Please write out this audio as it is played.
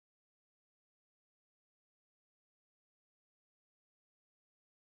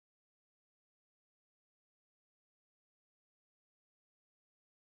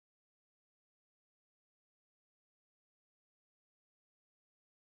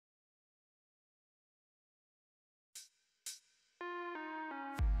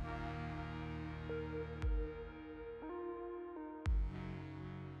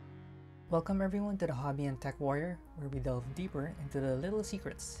Welcome everyone to the Hobby and Tech Warrior, where we delve deeper into the little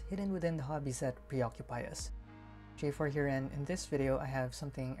secrets hidden within the hobbies that preoccupy us. J4 here, and in this video I have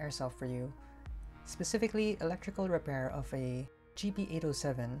something airsoft for you, specifically electrical repair of a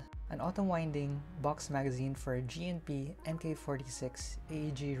GP807, an auto-winding box magazine for G&P MK46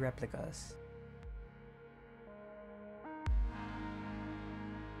 AEG replicas.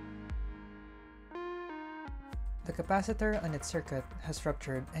 The capacitor on its circuit has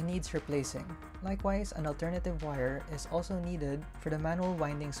ruptured and needs replacing. Likewise, an alternative wire is also needed for the manual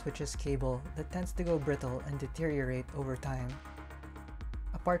winding switches cable that tends to go brittle and deteriorate over time.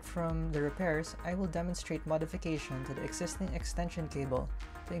 Apart from the repairs, I will demonstrate modification to the existing extension cable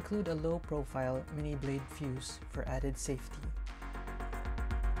to include a low-profile mini blade fuse for added safety.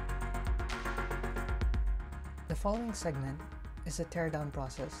 The following segment is a teardown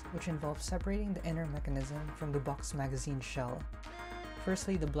process, which involves separating the inner mechanism from the box magazine shell.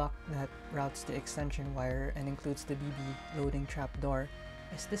 Firstly, the block that routes the extension wire and includes the BB loading trapdoor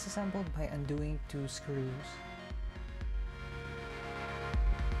is disassembled by undoing two screws.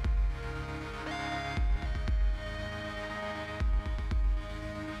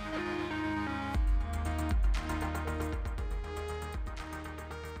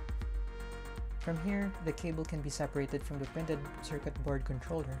 From here, the cable can be separated from the printed circuit board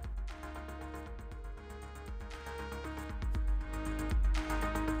controller.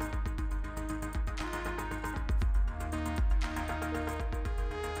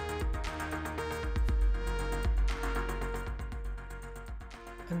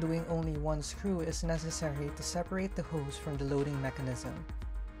 Undoing only one screw is necessary to separate the hose from the loading mechanism.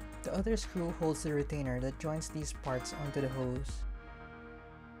 The other screw holds the retainer that joins these parts onto the hose.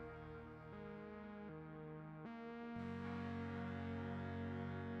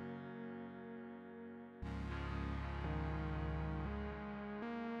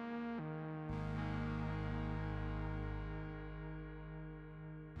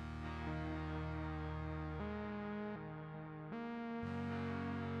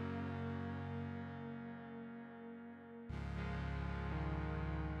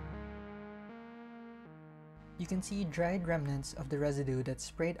 You can see dried remnants of the residue that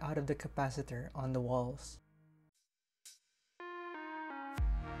sprayed out of the capacitor on the walls.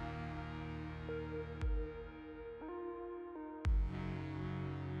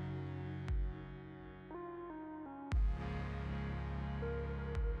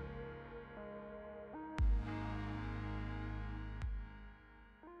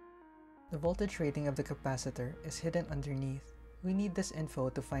 The voltage rating of the capacitor is hidden underneath. We need this info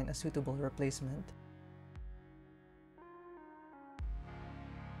to find a suitable replacement.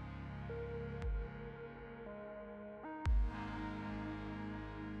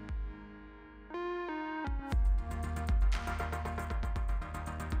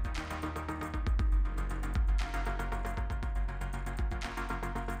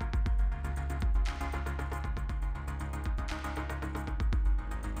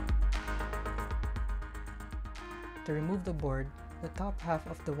 To remove the board, the top half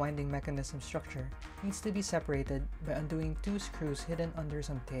of the winding mechanism structure needs to be separated by undoing two screws hidden under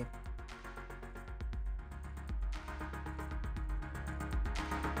some tape.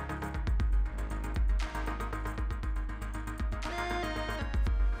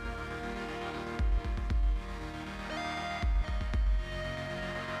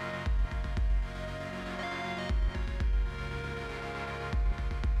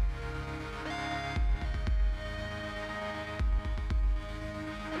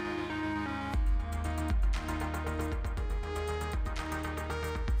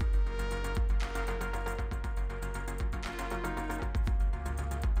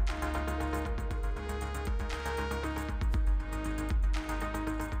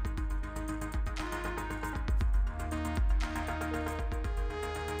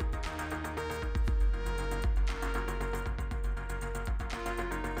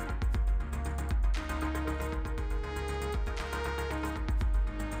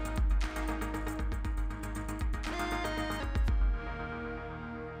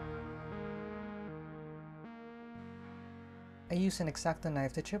 I used an X-Acto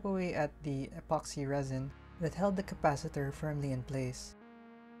knife to chip away at the epoxy resin that held the capacitor firmly in place.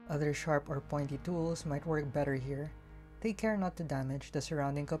 Other sharp or pointy tools might work better here. Take care not to damage the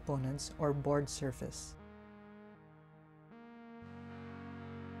surrounding components or board surface.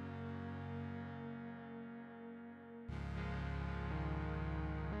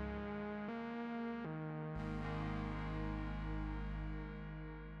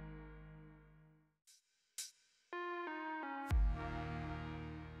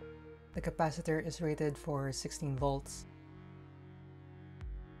 The capacitor is rated for 16 volts.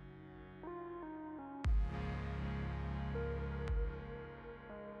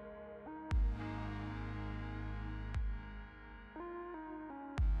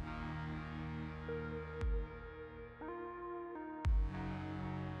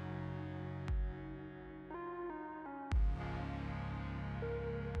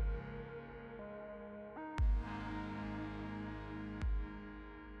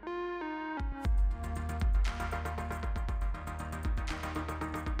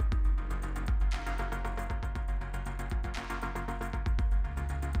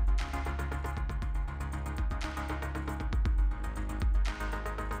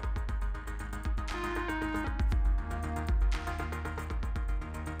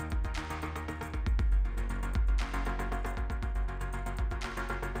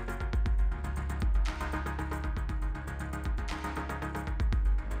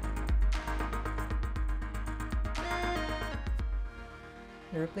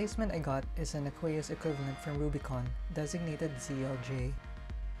 The replacement I got is an aqueous equivalent from Rubicon, designated ZLJ.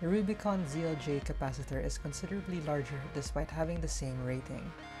 The Rubicon ZLJ capacitor is considerably larger despite having the same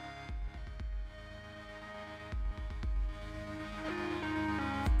rating.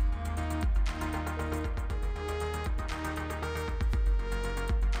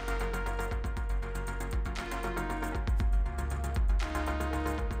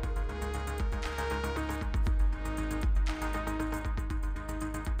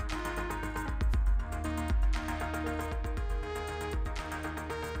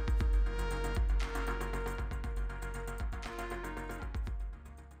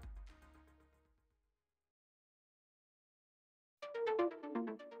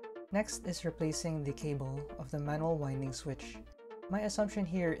 Next is replacing the cable of the manual winding switch. My assumption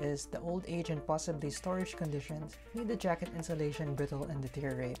here is the old age and possibly storage conditions made the jacket insulation brittle and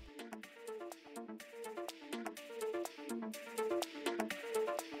deteriorate.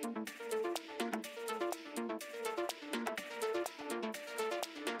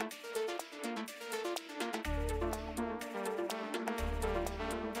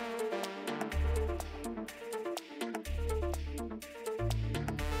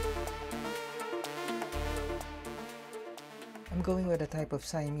 I'm going with a type of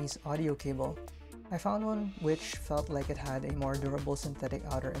Siamese audio cable. I found one which felt like it had a more durable synthetic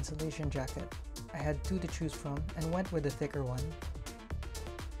outer insulation jacket. I had two to choose from and went with the thicker one.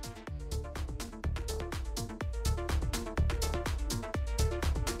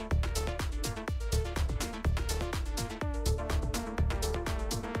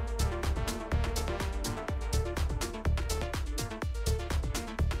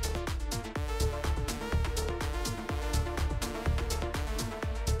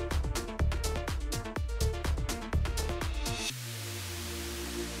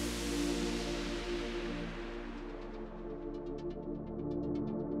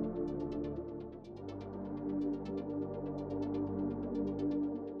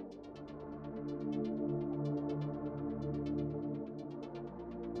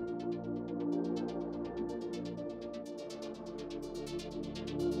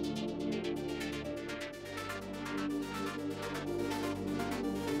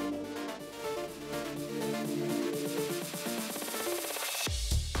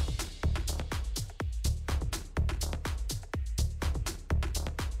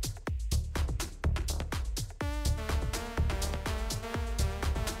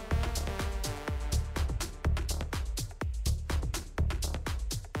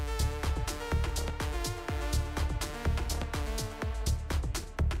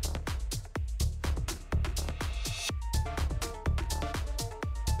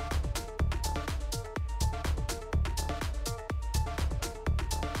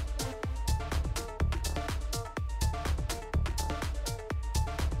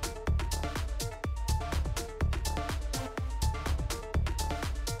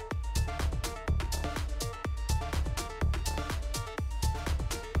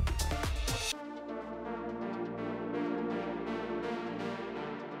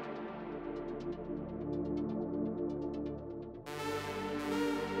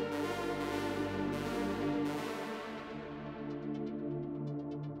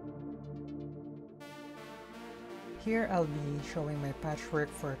 Here I'll be showing my patchwork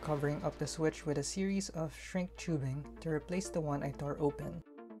for covering up the switch with a series of shrink tubing to replace the one I tore open.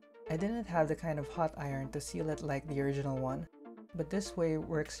 I didn't have the kind of hot iron to seal it like the original one, but this way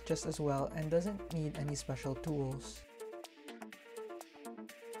works just as well and doesn't need any special tools.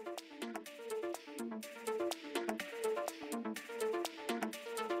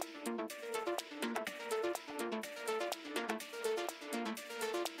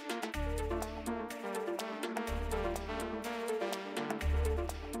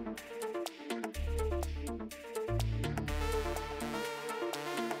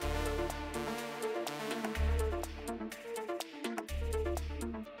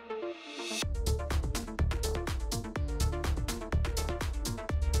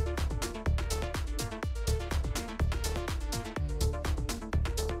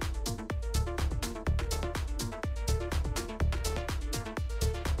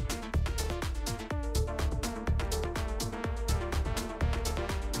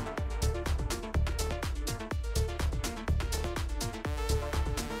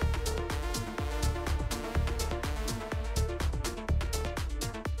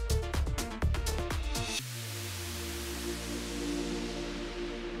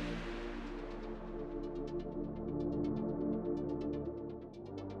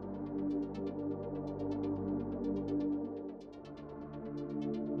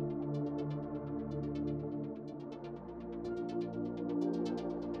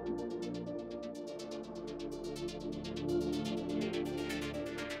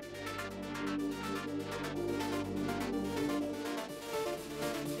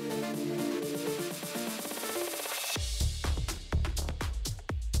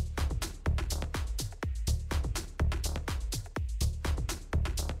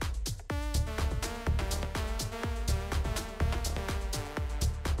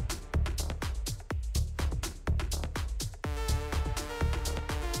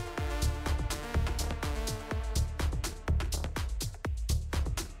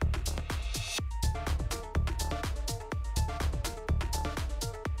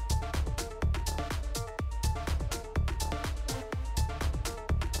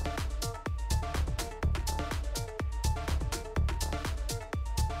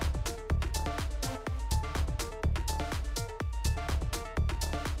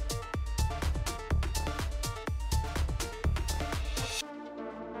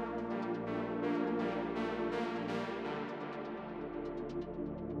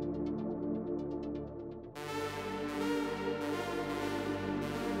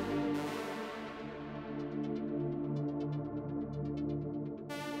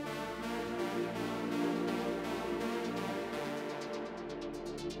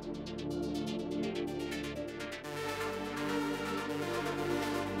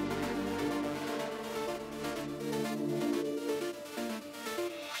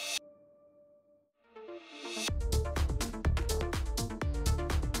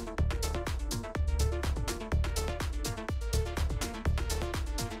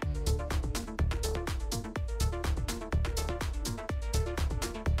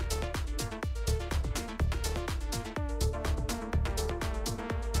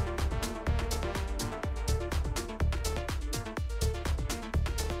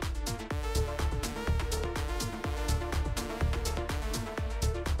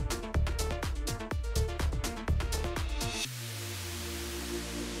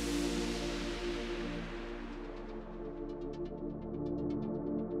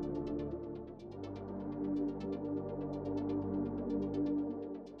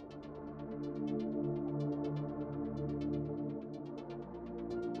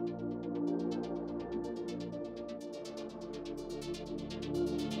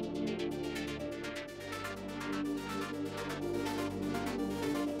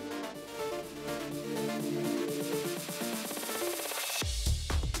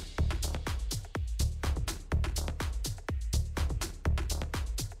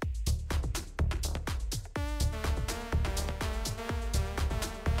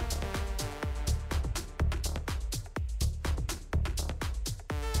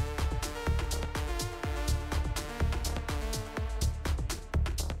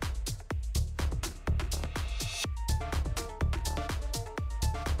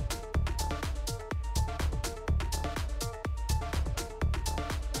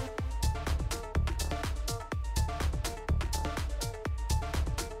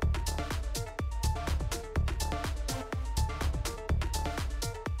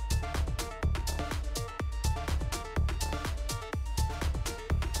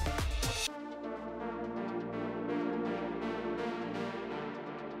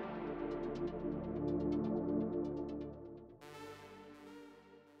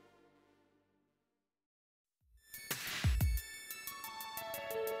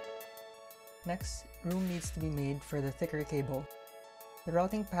 Next, room needs to be made for the thicker cable. The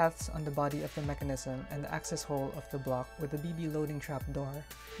routing paths on the body of the mechanism and the access hole of the block with the BB loading trap door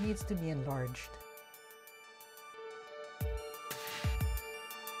needs to be enlarged.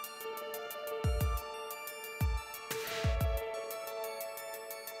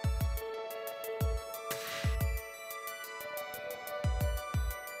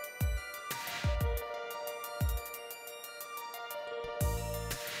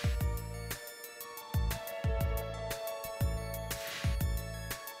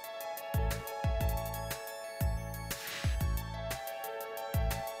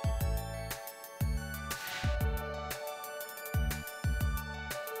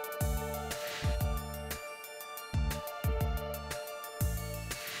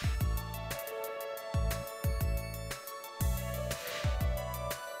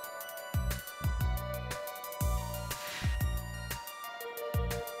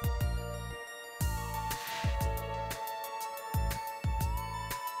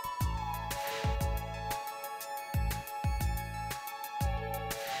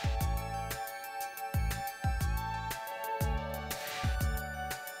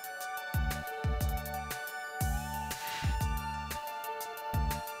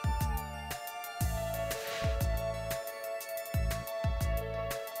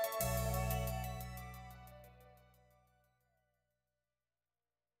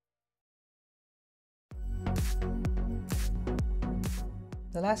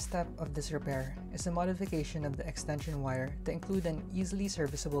 The last step of this repair is the modification of the extension wire to include an easily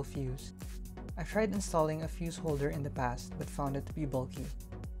serviceable fuse. I've tried installing a fuse holder in the past but found it to be bulky.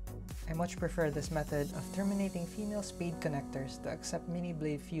 I much prefer this method of terminating female spade connectors to accept mini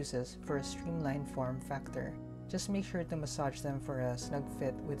blade fuses for a streamlined form factor. Just make sure to massage them for a snug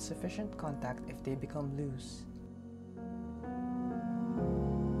fit with sufficient contact if they become loose.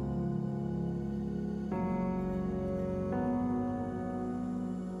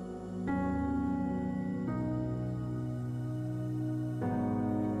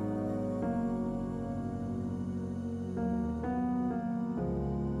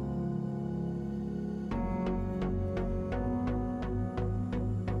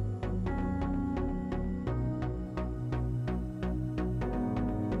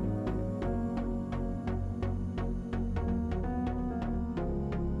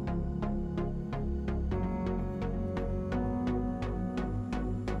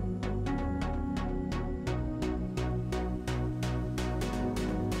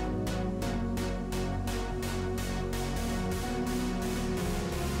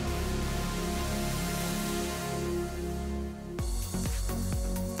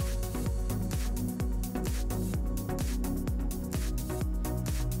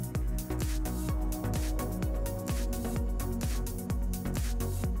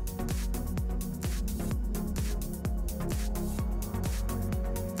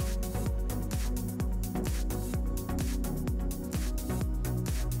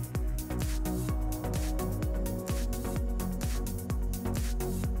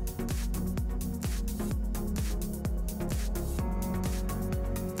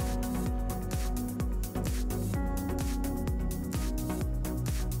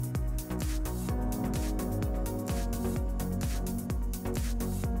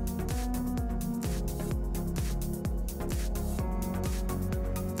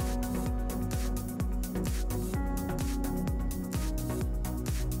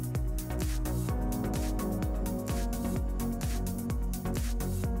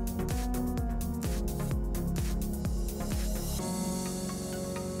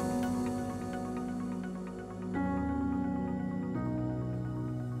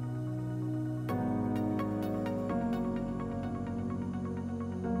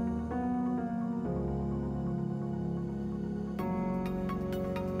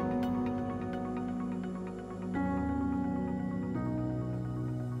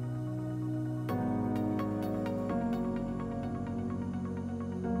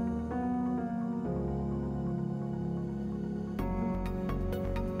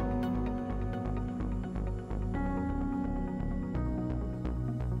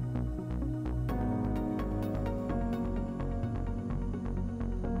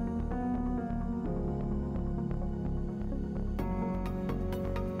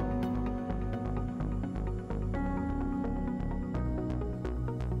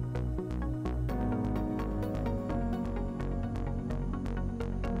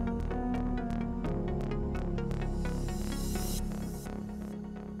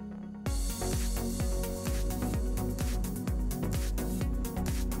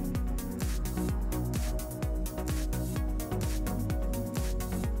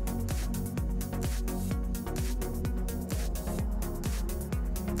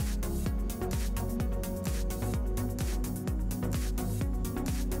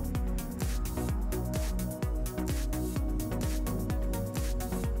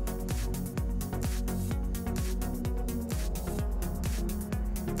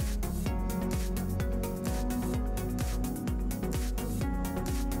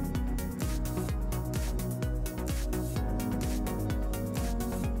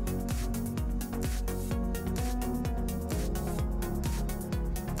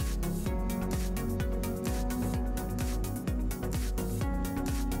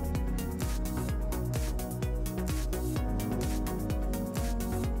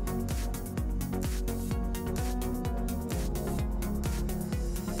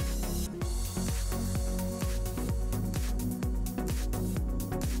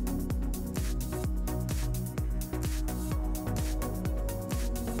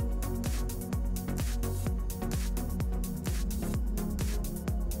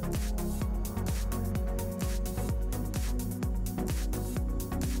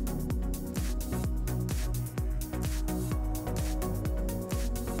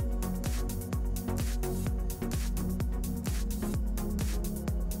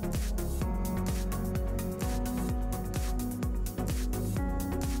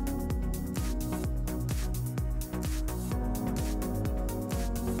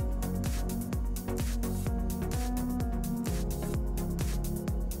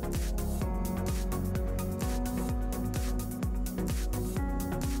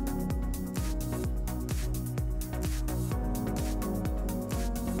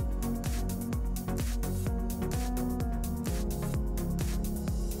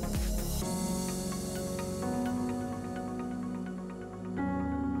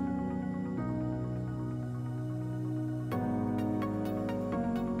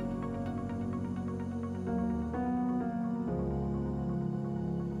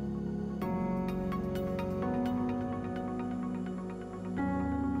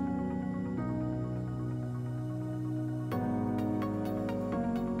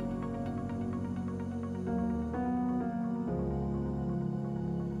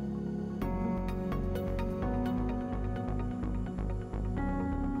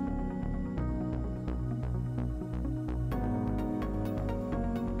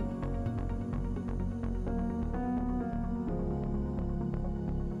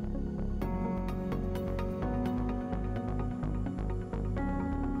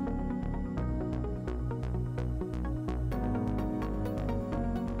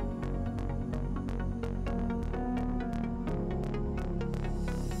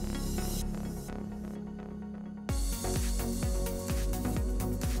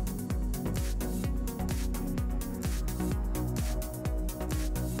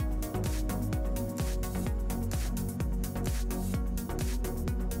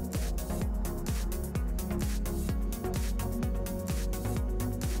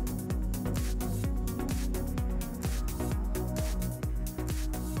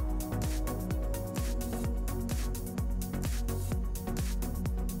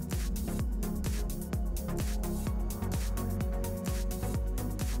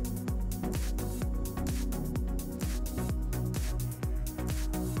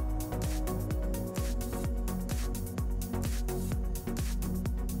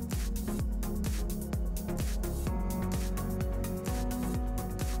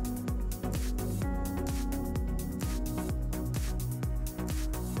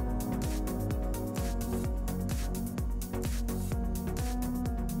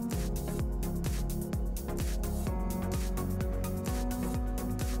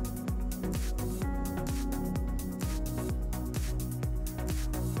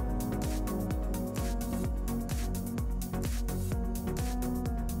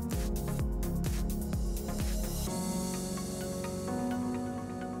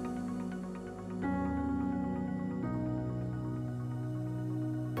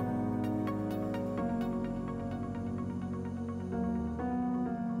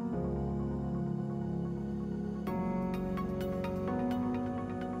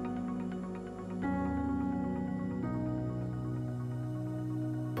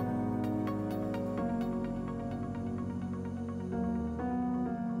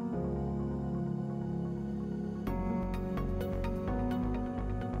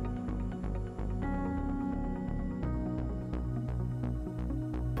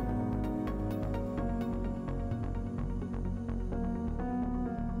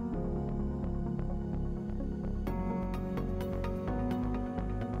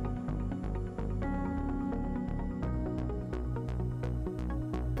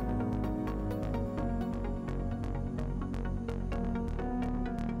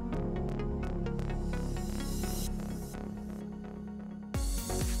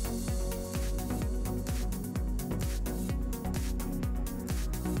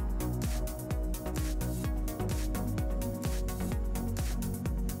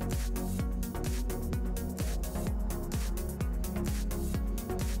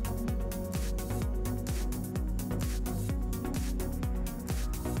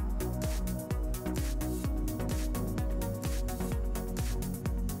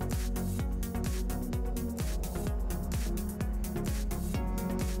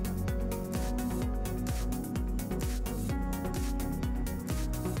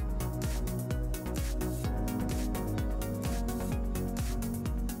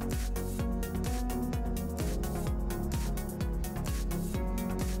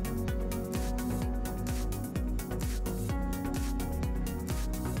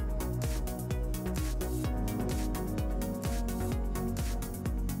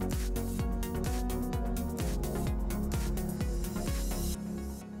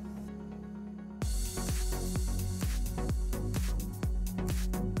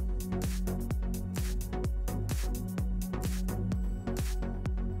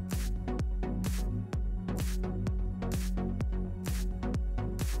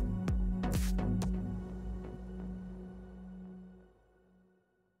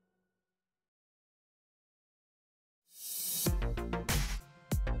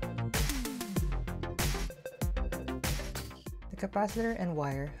 capacitor and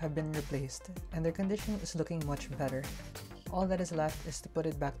wire have been replaced, and their condition is looking much better. All that is left is to put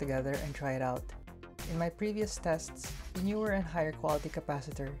it back together and try it out. In my previous tests, the newer and higher quality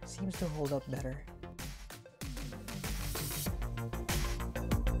capacitor seems to hold up better.